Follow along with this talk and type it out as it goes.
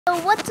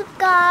what's up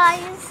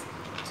guys?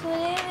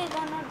 Today we're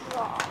gonna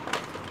draw.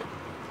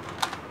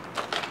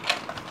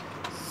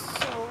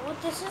 So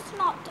this is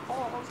not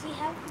all, we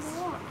have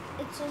more.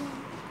 It's in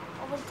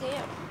over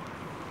there.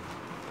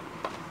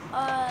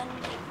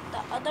 And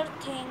the other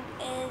thing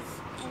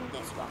is in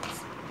this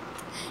box.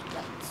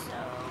 Yep, so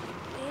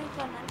we're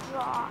gonna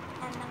draw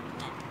an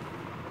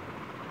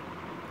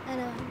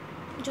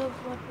joke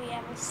what we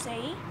ever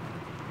say.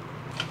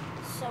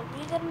 So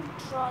we're gonna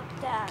draw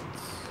that.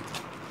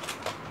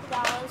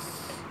 That was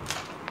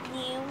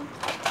new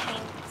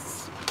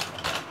things.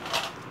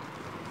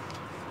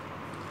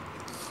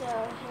 So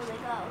here we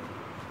go.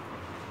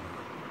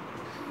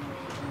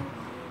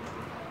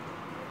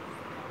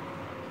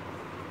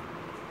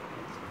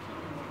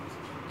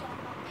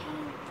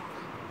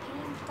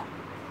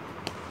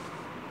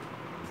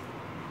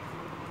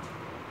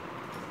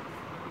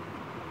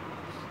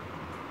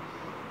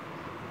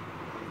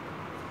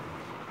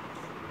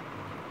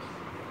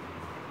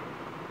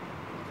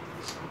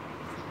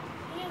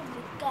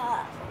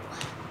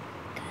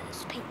 Got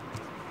his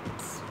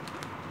paints.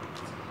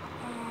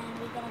 And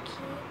we're gonna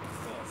keep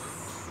this.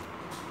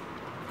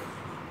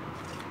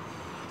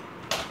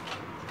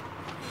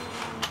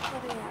 And what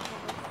do we have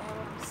over there?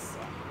 One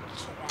sec.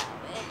 Check it out.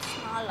 It's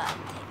not a lot of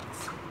things.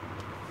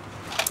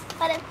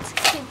 But it's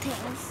cute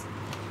things.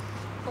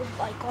 Oh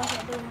my gosh, I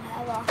don't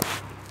have a.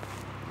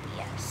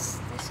 Yes,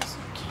 this is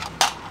okay.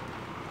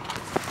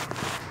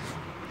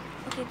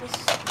 Okay, this is.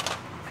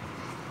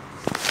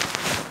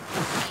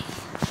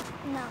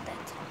 Now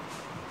that's all.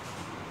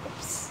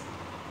 Oops.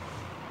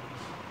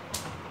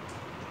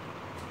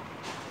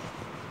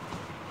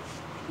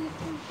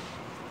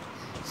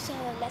 So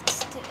let's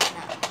do it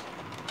now.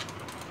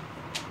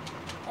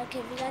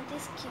 Okay, we got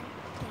this cute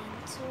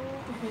pencil,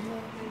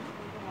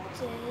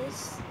 this,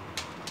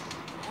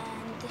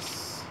 and this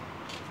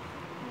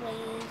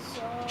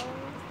razor,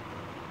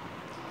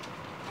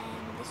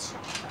 and this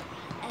sharpener,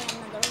 and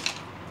another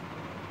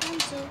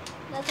pencil.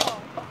 That's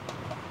all.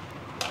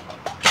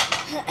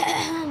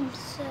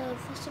 So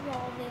first of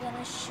all, we're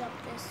gonna shove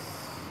this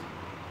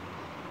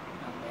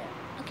on there.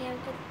 Okay, I'm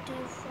gonna do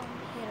from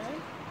here,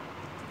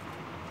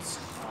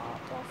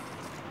 top of.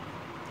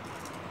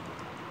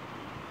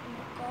 Oh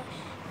my gosh!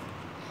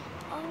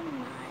 Oh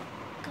my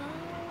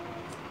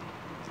god!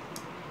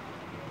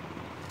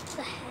 What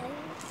the hell?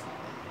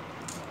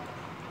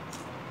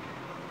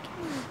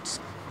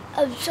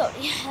 I'm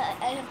sorry,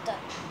 I have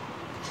done.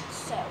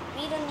 So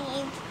we don't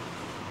need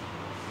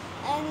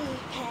any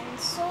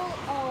pencil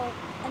or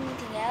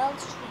anything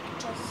else. We can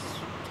just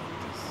get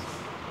this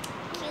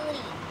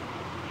cutie.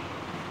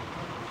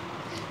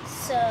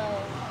 So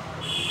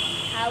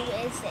how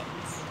is it?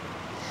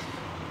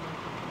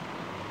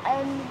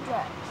 I'm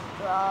gonna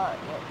draw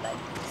it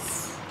like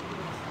this.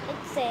 It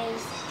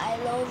says I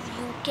love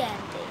you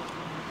candy.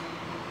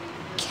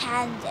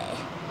 Candy.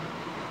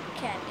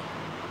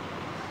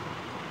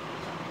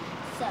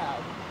 So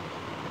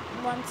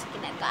once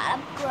again I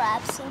gotta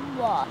grab some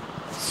water.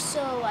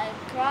 So I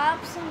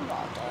grabbed some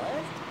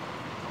water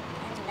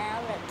and now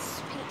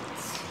let's paint.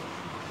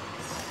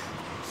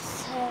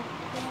 So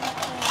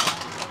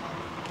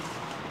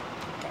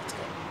that's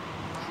good.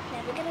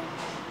 Now we're gonna.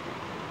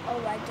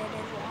 Oh, I did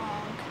it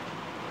wrong.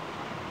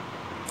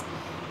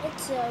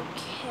 It's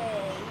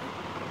okay.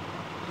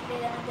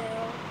 We're gonna do.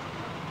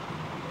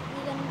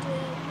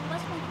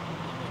 What's my?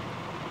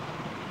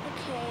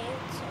 Okay,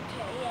 it's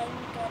okay. I'm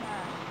gonna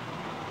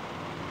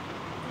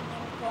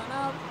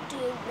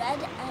do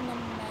red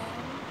animals,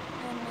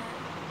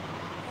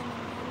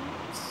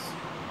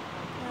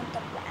 not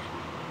the wrap,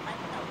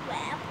 like the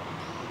wrap,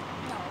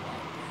 no,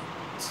 like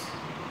that.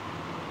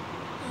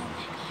 Oh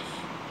my gosh,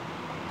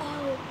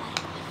 oh my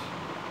gosh,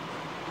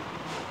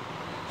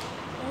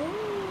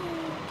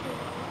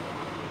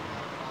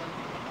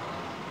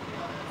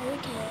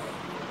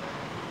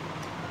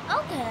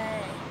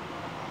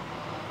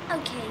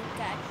 okay,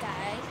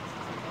 guys.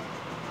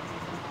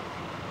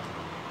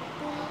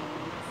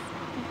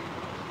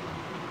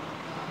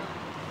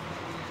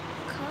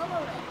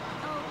 Cover it.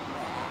 Oh,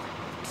 that.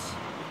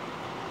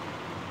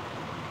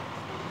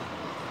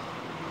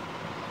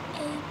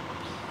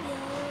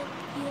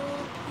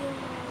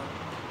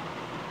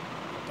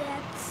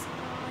 That's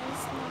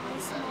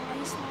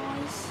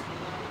nice.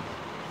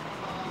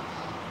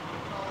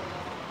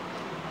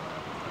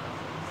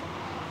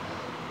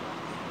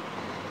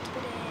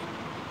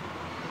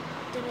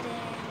 Dip it in.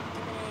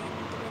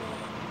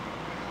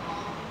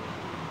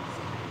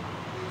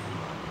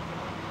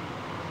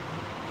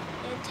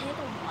 It'll take a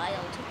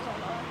while to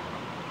color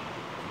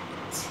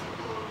it.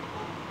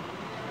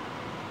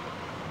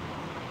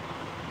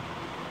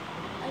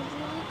 I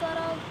really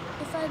gotta,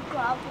 if I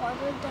grab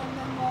water, then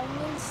my mom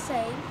will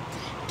say,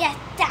 get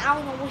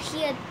down over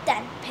here,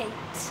 then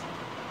paint.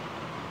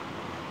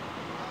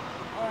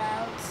 Or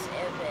else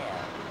it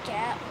will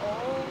get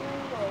all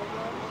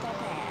over the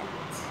bed.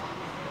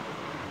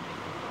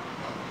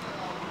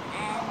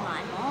 And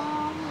my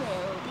mom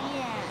will be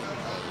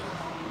angry.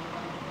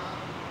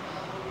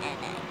 And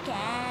I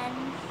can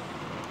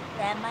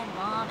get my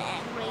mom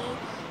angry,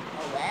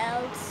 or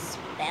else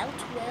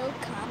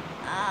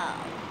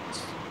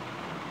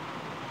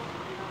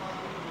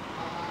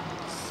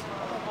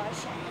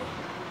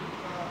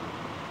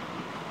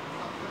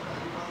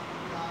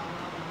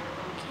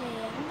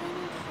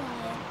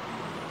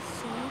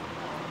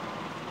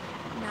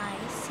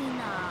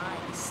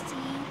nice.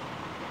 See?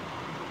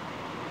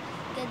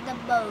 Get the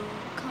bow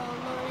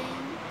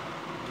coloring.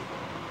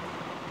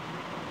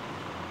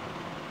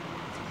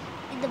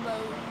 Get the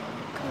bow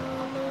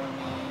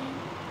coloring.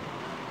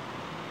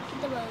 Get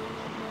the bow.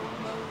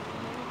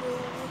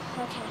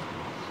 Okay,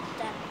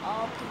 then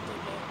all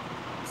painted it.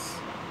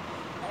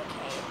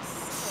 Okay,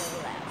 so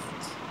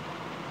left.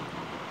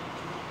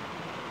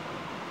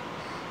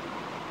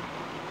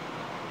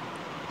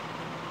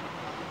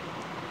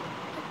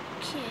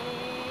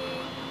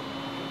 Okay,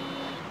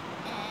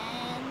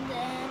 and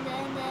then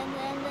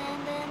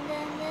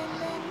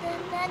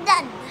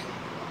done.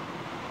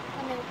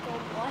 I'm gonna go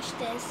wash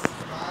this.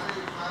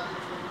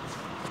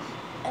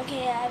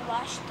 Okay, I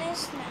washed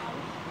this now.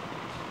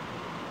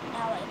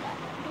 Now I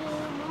gotta do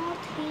more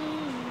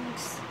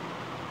things.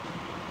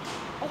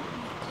 Oh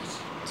my gosh,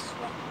 it's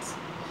wet.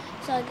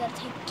 So I gotta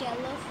take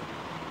yellow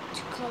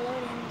to color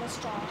in the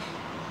straw.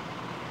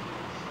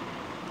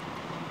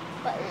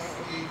 But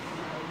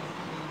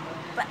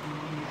oh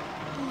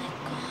my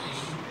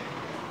gosh.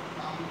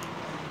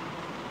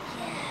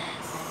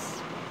 Yes.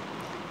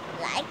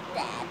 Like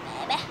that,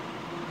 baby.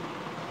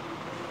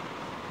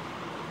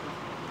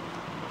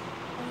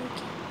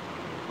 Okay.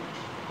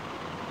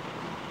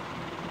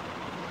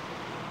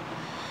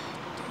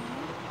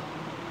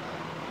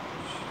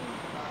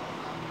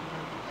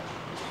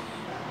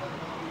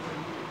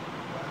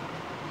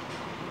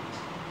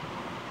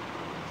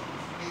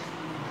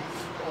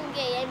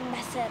 Okay, I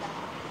mess it up.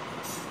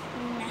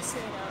 Mess it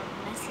up,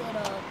 mess it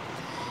up,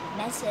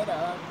 mess it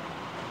up.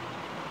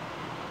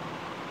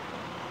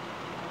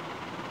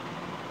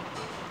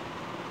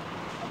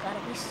 I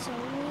gotta be so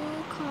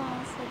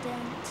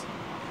confident.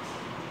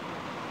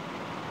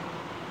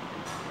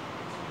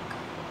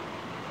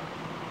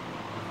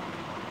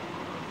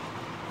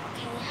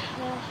 Okay,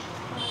 oh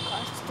my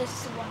gosh, this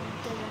one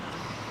didn't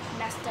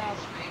messed up.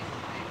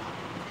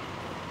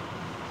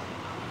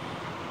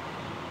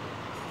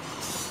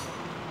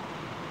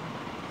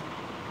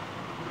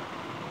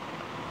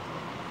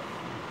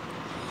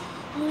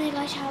 Oh my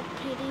gosh, how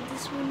pretty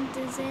this one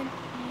doesn't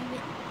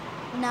even.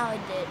 Now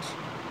it did.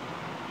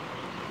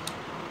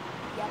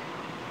 Yep.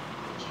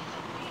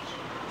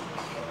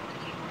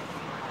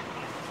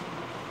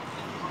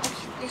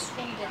 Actually, this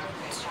one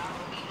didn't.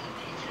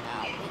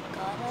 Now we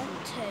gotta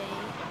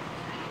take.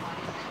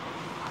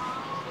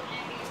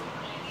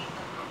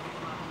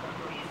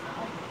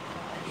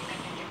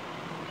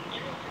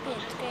 Okay,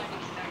 it's great.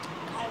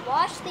 I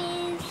wash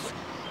these.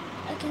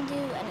 I can do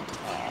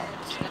anything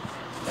else.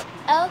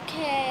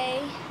 Okay,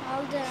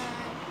 all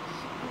done.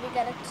 We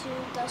gotta do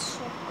the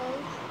circle.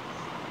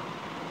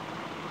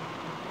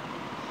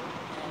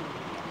 And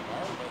we're gonna go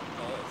with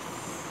this.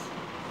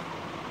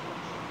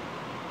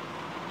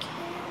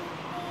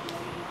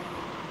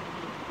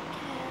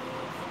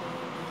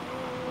 Carefully.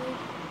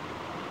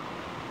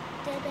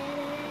 Dip it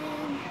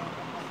in.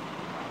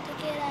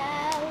 Take it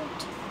out.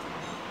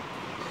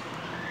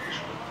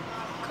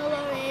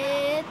 Color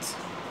it.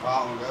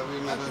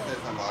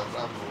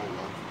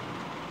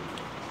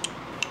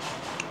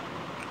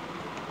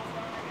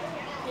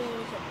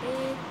 There's a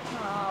big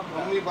problem.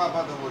 Mummy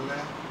papa तो बोल रहे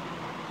हैं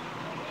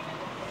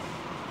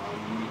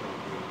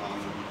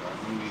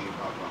mummy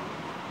papa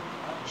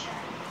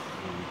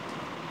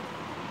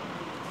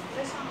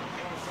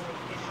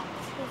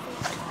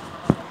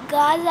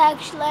Guys,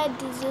 actually I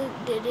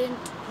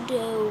didn't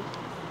do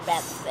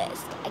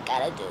breakfast. I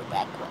gotta do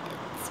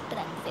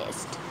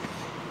breakfast.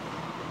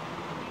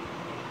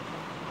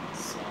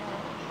 So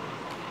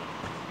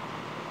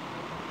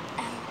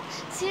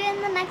see you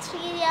in the next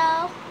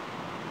video.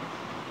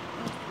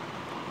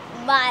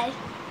 Bye.